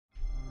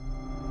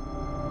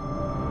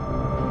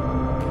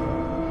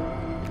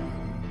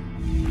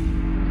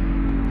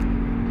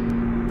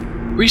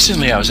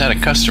Recently I was at a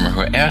customer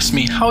who asked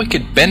me how he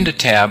could bend a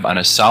tab on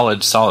a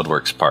solid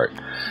SolidWorks part.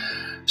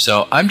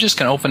 So I'm just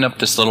going to open up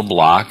this little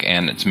block,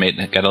 and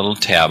got a little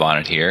tab on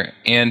it here,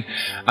 and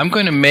I'm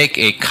going to make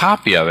a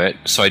copy of it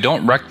so I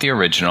don't wreck the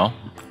original,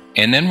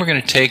 and then we're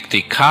going to take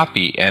the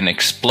copy and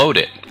explode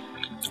it.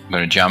 I'm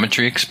going to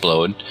geometry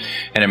explode,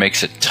 and it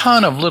makes a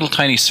ton of little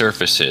tiny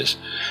surfaces.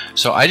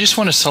 So I just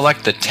want to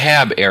select the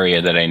tab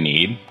area that I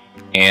need,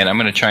 and I'm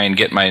going to try and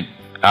get my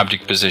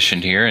object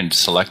positioned here and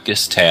select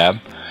this tab.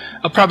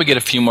 I'll probably get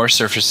a few more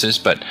surfaces,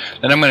 but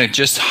then I'm going to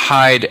just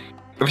hide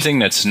everything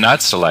that's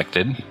not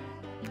selected.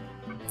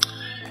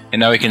 And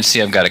now we can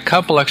see I've got a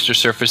couple extra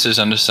surfaces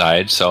on the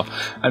side, so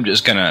I'm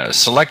just going to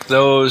select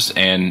those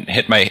and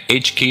hit my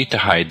H key to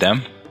hide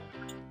them.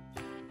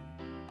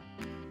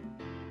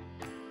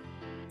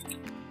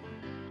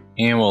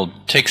 And we'll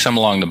take some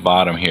along the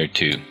bottom here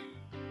too.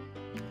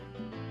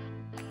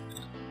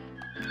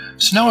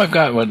 So now I've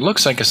got what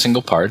looks like a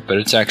single part, but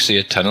it's actually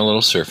a ton of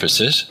little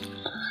surfaces.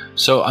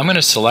 So I'm going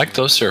to select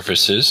those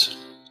surfaces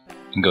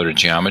and go to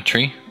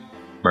Geometry,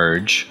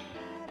 Merge,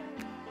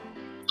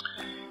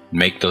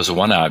 make those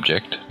one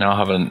object. Now I'll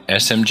have an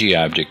SMG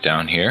object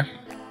down here.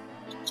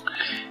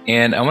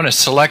 And I want to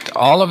select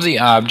all of the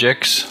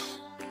objects,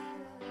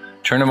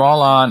 turn them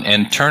all on,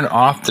 and turn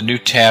off the new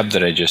tab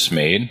that I just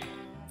made.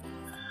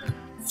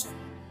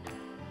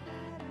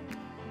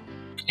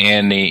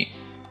 And the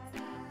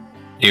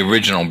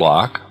original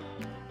block.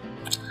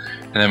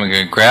 And then we're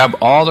going to grab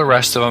all the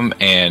rest of them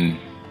and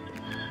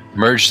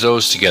merge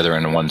those together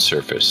into one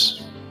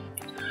surface.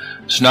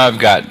 So now I've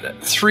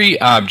got three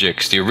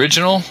objects: the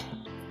original,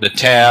 the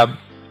tab,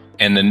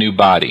 and the new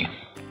body.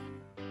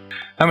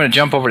 I'm going to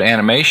jump over to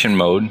animation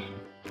mode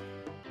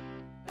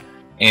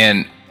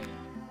and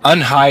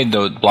unhide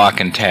the block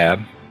and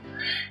tab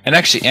and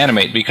actually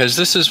animate, because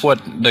this is what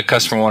the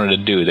customer wanted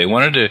to do. They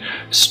wanted to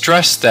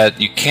stress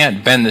that you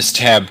can't bend this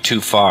tab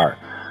too far.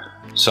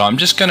 So I'm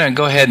just going to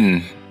go ahead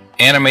and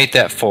animate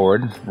that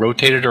forward,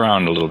 rotate it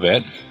around a little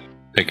bit,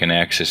 pick an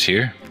axis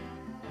here.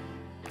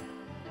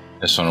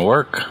 This one will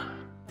work.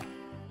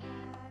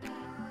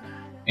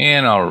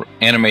 And I'll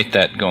animate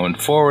that going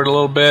forward a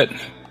little bit.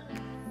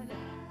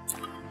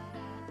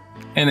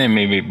 And then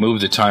maybe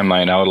move the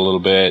timeline out a little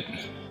bit.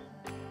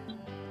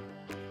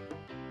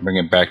 Bring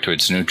it back to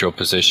its neutral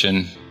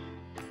position.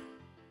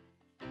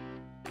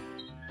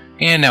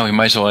 And now we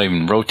might as well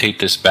even rotate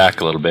this back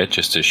a little bit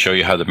just to show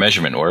you how the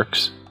measurement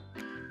works.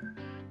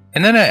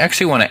 And then I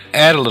actually want to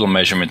add a little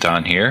measurement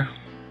on here.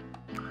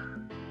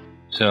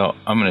 So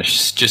I'm going to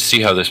just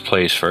see how this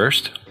plays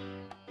first.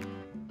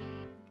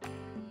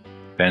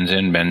 Bends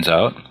in, bends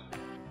out.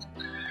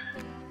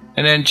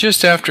 And then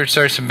just after it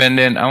starts to bend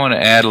in, I want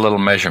to add a little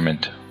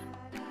measurement.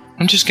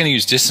 I'm just going to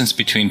use distance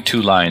between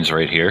two lines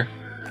right here.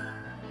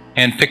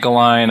 And pick a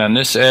line on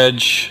this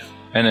edge,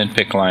 and then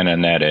pick a line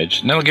on that edge.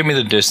 And that'll give me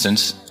the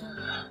distance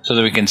so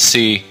that we can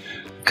see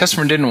the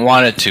customer didn't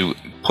want it to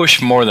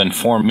push more than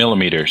 4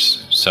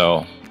 millimeters.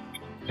 So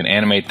you can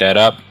animate that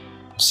up.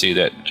 See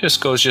that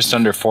just goes just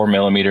under 4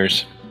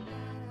 millimeters.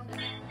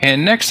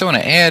 And next I want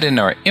to add in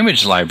our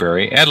image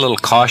library, add a little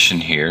caution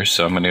here.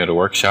 So I'm going to go to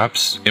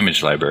Workshops,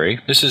 Image Library.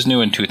 This is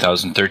new in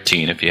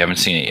 2013 if you haven't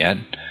seen it yet.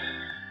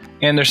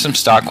 And there's some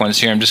stock ones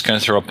here. I'm just going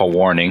to throw up a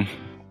warning.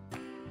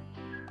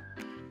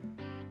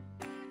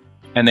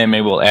 And then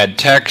maybe we'll add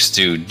text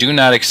to do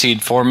not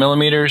exceed 4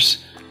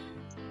 millimeters.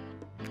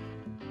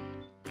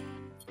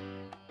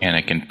 And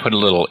I can put a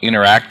little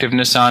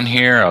interactiveness on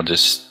here. I'll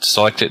just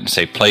select it and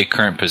say play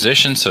current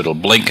position, so it'll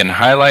blink and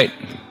highlight.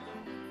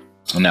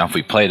 And now if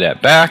we play that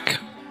back,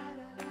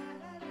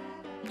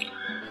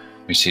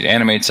 we see it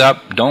animates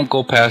up. Don't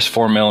go past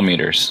 4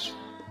 millimeters.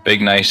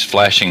 Big nice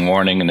flashing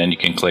warning, and then you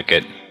can click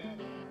it.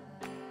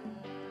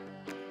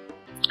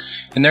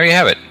 And there you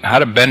have it, how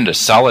to bend a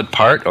solid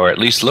part, or at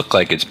least look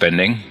like it's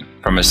bending,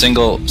 from a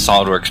single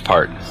SolidWorks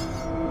part.